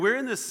We're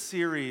in this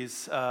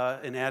series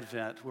in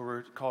Advent where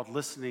we're called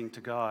Listening to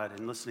God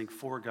and Listening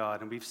for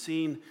God. And we've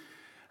seen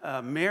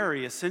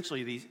Mary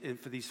essentially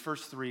for these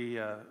first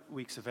 3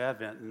 weeks of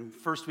Advent. In the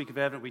first week of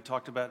Advent, we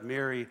talked about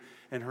Mary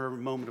and her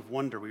moment of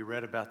wonder. We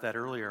read about that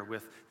earlier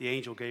with the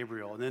angel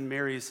Gabriel. And then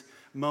Mary's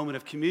moment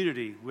of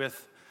community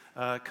with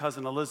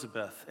cousin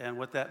Elizabeth and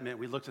what that meant.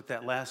 We looked at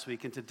that last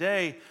week. And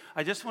today,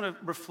 I just want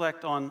to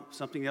reflect on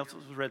something else that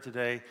was read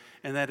today,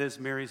 and that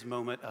is Mary's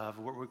moment of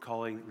what we're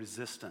calling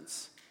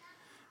resistance.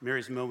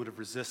 Mary's moment of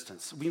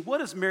resistance. I mean, what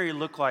does Mary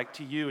look like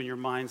to you in your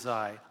mind's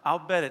eye? I'll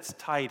bet it's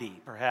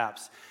tidy,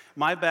 perhaps.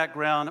 My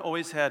background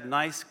always had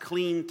nice,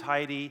 clean,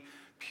 tidy,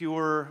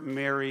 pure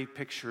Mary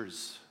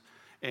pictures.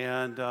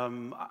 And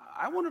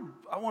I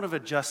want to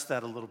adjust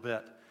that a little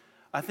bit.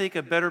 I think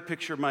a better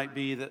picture might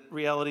be that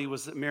reality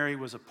was that Mary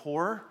was a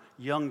poor,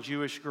 young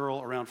Jewish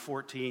girl around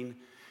 14.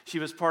 She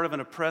was part of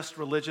an oppressed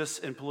religious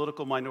and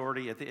political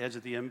minority at the edge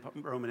of the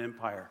Roman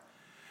Empire.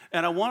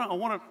 And I want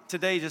to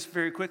today just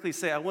very quickly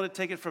say, I want to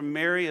take it from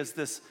Mary as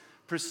this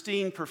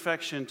pristine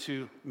perfection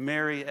to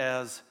Mary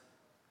as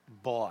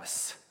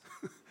boss.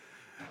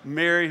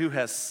 Mary who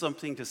has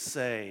something to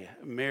say.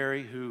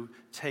 Mary who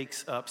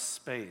takes up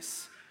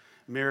space.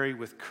 Mary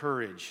with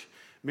courage.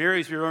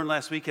 Mary, as we learned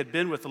last week, had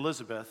been with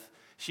Elizabeth.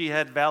 She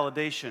had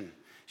validation.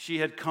 She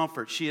had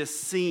comfort. She has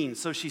seen.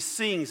 So she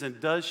sings,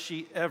 and does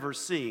she ever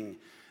sing?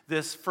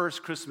 This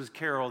first Christmas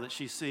carol that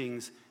she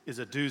sings is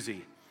a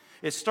doozy.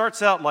 It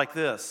starts out like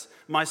this.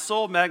 My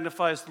soul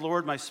magnifies the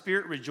Lord. My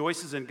spirit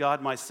rejoices in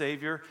God, my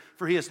Savior.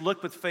 For he has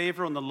looked with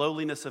favor on the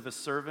lowliness of his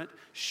servant.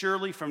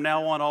 Surely from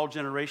now on all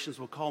generations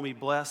will call me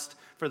blessed.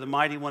 For the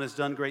Mighty One has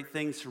done great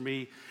things for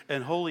me.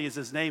 And holy is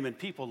his name. And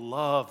people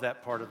love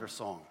that part of their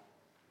song.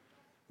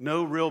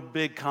 No real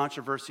big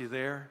controversy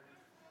there.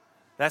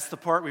 That's the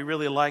part we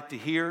really like to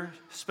hear.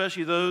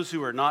 Especially those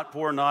who are not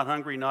poor, not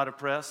hungry, not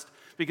oppressed.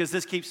 Because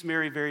this keeps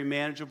Mary very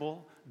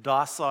manageable,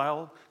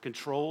 docile,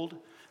 controlled.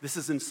 This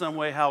is in some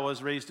way how I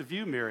was raised to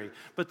view Mary.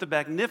 But the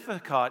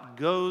Magnificat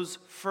goes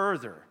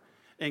further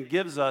and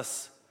gives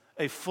us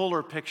a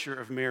fuller picture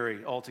of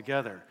Mary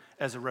altogether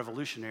as a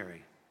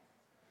revolutionary.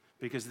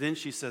 Because then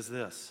she says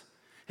this,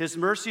 his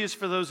mercy is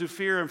for those who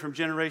fear him from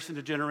generation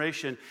to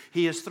generation.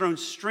 He has thrown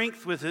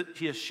strength with it.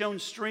 He has shown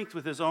strength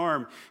with his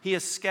arm. He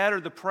has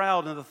scattered the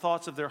proud in the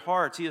thoughts of their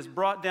hearts. He has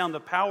brought down the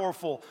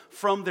powerful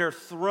from their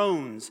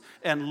thrones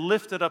and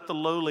lifted up the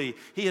lowly.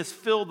 He has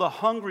filled the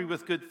hungry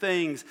with good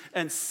things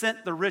and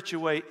sent the rich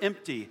away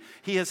empty.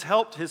 He has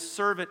helped his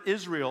servant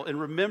Israel in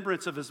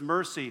remembrance of his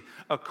mercy,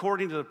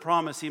 according to the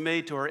promise he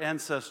made to our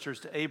ancestors,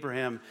 to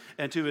Abraham,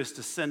 and to his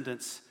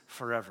descendants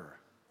forever.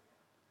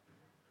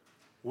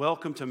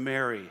 Welcome to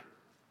Mary,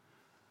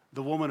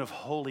 the woman of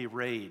holy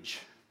rage,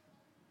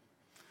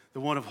 the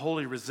one of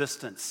holy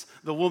resistance,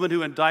 the woman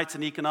who indicts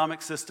an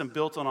economic system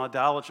built on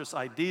idolatrous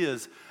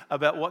ideas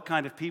about what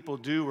kind of people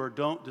do or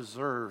don't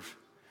deserve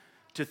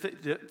to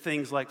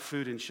things like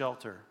food and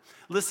shelter.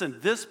 Listen,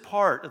 this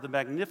part of the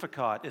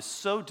Magnificat is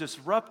so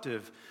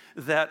disruptive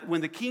that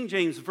when the King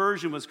James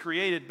Version was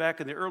created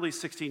back in the early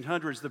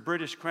 1600s, the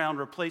British Crown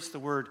replaced the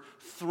word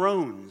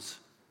thrones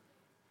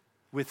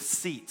with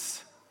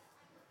seats.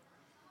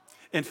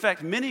 In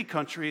fact, many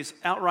countries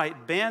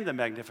outright banned the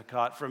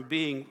Magnificat from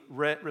being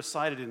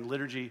recited in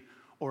liturgy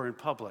or in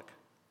public.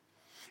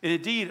 And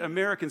indeed,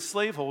 American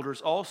slaveholders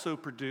also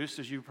produced,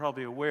 as you're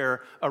probably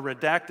aware, a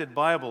redacted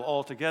Bible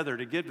altogether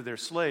to give to their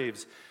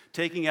slaves,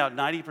 taking out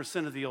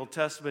 90% of the Old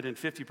Testament and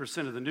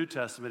 50% of the New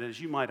Testament.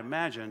 As you might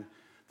imagine,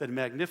 the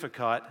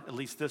Magnificat, at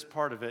least this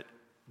part of it,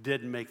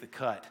 didn't make the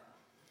cut.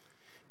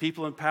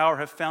 People in power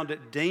have found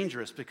it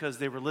dangerous because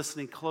they were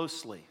listening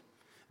closely.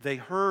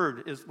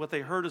 What they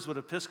heard is what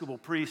Episcopal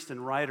priest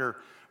and writer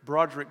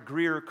Broderick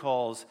Greer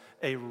calls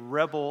a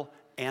rebel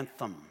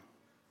anthem.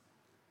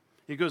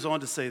 He goes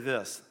on to say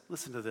this,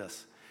 listen to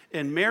this.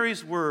 In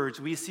Mary's words,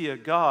 we see a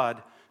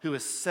God who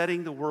is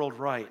setting the world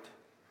right.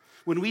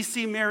 When we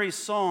see Mary's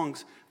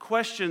songs,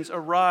 questions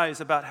arise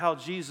about how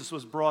Jesus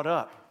was brought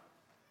up.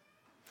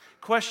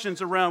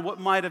 Questions around what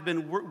might have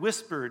been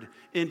whispered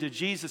into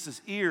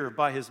Jesus' ear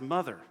by his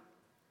mother,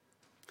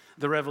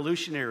 the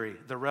revolutionary,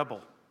 the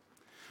rebel.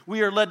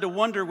 We are led to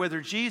wonder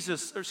whether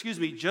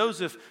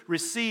Joseph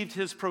received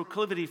his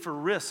proclivity for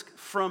risk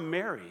from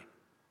Mary.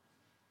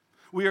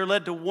 We are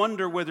led to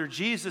wonder whether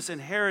Jesus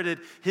inherited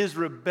his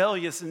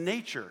rebellious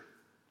nature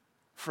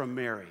from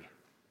Mary.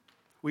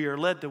 We are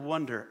led to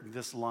wonder,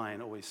 this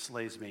line always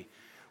slays me,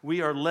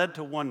 we are led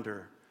to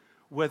wonder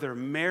whether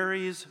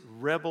Mary's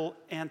rebel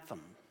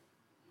anthem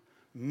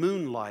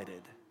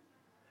moonlighted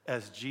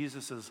as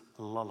Jesus'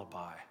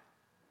 lullaby.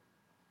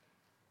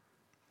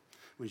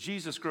 When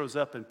Jesus grows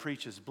up and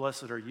preaches,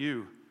 blessed are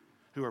you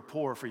who are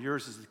poor, for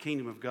yours is the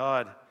kingdom of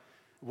God.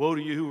 Woe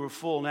to you who are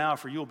full now,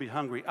 for you will be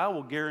hungry. I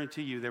will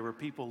guarantee you there were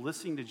people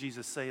listening to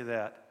Jesus say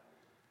that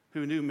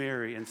who knew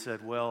Mary and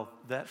said, well,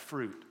 that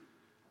fruit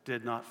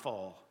did not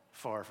fall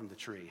far from the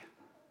tree.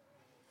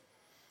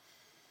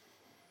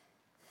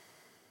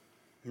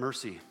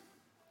 Mercy.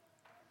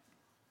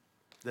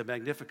 The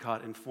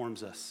Magnificat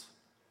informs us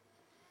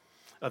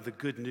of the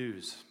good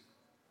news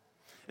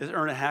As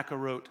Erna Hacker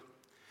wrote,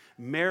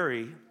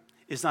 Mary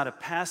is not a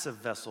passive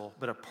vessel,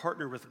 but a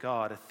partner with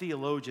God, a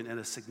theologian, and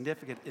a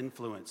significant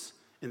influence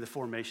in the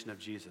formation of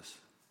Jesus.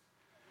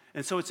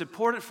 And so it's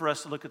important for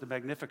us to look at the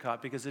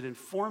Magnificat because it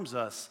informs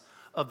us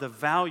of the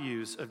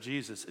values of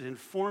Jesus. It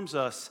informs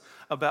us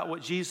about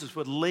what Jesus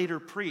would later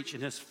preach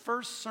in his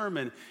first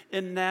sermon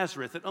in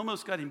Nazareth that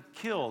almost got him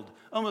killed,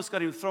 almost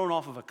got him thrown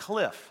off of a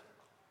cliff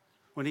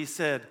when he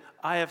said,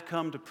 I have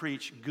come to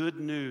preach good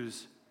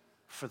news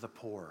for the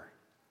poor.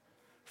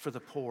 For the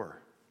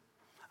poor.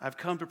 I've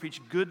come to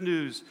preach good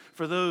news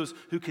for those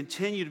who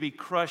continue to be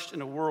crushed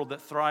in a world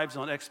that thrives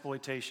on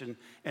exploitation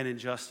and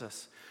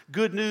injustice.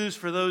 Good news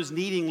for those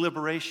needing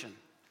liberation.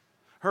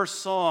 Her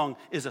song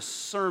is a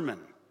sermon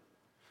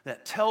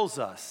that tells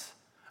us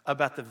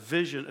about the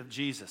vision of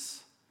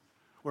Jesus,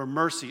 where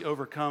mercy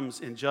overcomes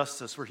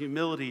injustice, where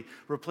humility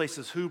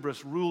replaces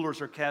hubris,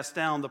 rulers are cast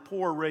down, the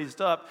poor raised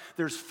up,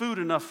 there's food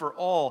enough for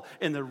all,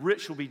 and the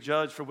rich will be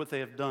judged for what they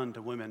have done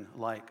to women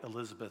like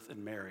Elizabeth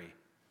and Mary,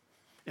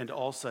 and to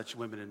all such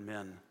women and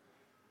men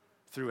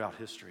throughout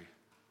history.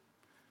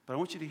 But I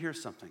want you to hear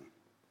something.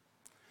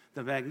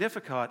 The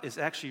Magnificat is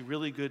actually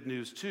really good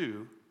news,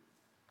 too,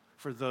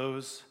 for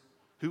those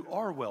who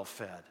are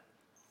well-fed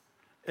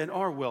and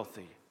are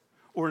wealthy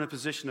or in a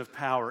position of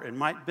power and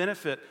might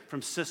benefit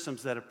from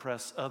systems that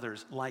oppress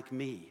others, like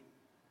me.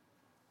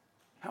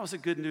 How is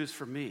it good news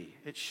for me?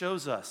 It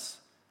shows us,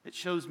 it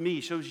shows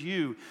me, shows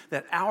you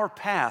that our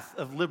path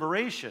of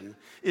liberation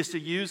is to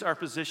use our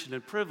position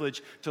and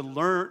privilege to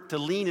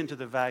lean into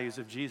the values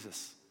of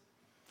Jesus,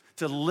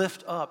 to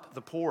lift up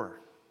the poor,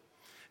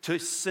 to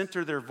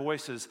center their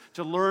voices,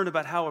 to learn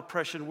about how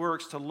oppression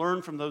works, to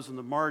learn from those on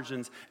the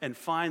margins, and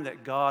find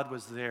that God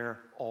was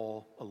there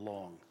all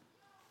along.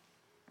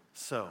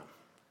 So,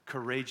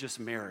 courageous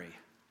Mary,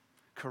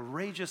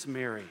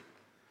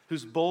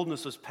 whose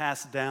boldness was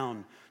passed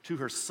down to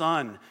her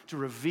son to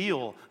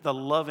reveal the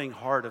loving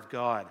heart of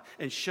God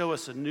and show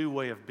us a new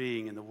way of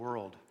being in the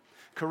world.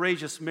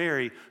 Courageous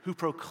Mary, who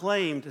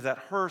proclaimed that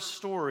her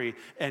story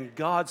and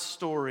God's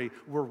story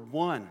were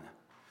one,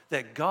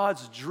 that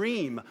God's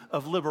dream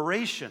of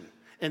liberation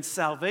and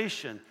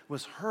salvation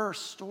was her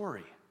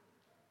story.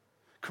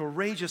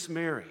 Courageous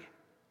Mary,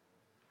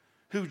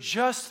 who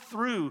just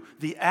through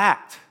the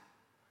act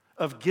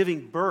of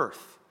giving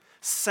birth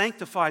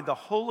sanctified the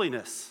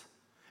holiness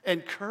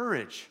and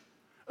courage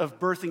of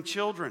birthing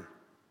children.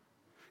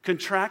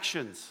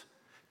 Contractions,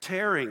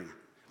 tearing,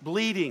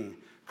 bleeding,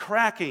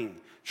 cracking,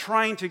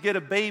 trying to get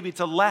a baby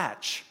to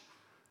latch,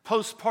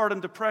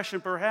 postpartum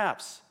depression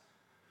perhaps.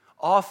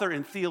 Author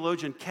and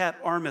theologian Kat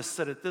Armas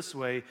said it this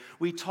way: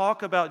 we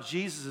talk about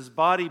Jesus'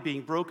 body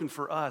being broken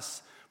for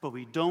us, but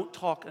we don't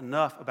talk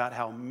enough about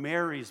how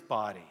Mary's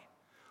body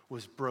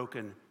was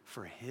broken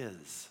for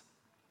his.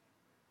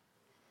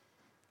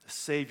 The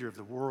Savior of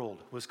the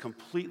world was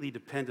completely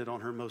dependent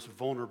on her most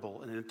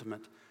vulnerable and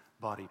intimate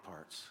body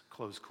parts,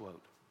 close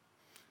quote.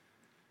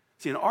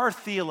 See, in our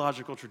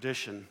theological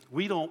tradition,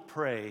 we don't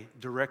pray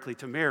directly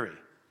to Mary.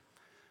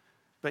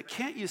 But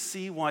can't you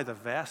see why the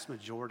vast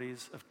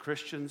majorities of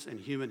Christians in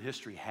human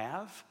history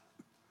have?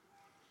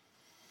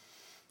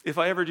 If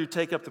I ever do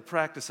take up the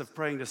practice of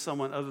praying to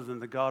someone other than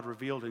the God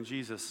revealed in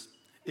Jesus,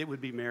 it would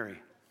be Mary.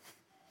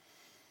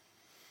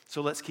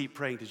 So let's keep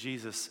praying to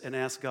Jesus and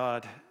ask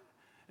God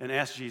and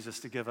ask Jesus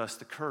to give us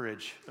the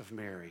courage of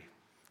Mary,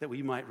 that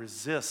we might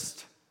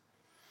resist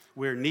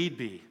where need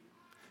be,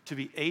 to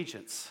be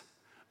agents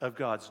of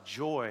God's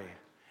joy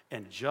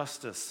and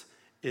justice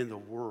in the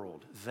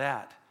world.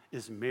 That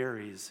is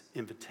Mary's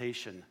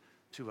invitation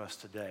to us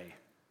today.